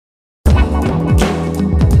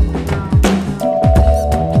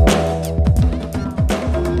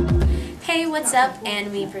up,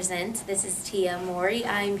 Andwepresent? This is Tia Mowry.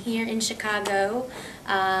 I'm here in Chicago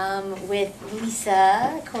with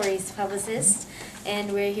Lisa, Cory's publicist,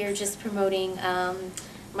 and we're here just promoting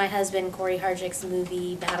my husband Cory Hardrict's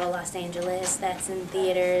movie Battle Los Angeles. That's in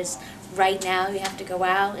theaters right now. You have to go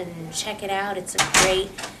out and check it out. It's a great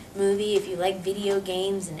movie. If you like video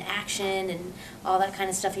games and action and all that kind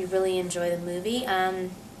of stuff, you really enjoy the movie.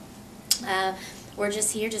 We're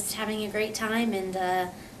just here just having a great time, and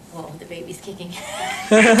whoa, the baby's kicking.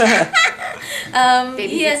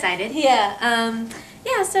 Baby's excited. Yeah.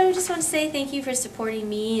 Yeah, so I just want to say thank you for supporting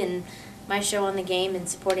me and my show on the game and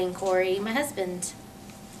supporting Cory, my husband.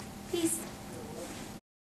 Peace.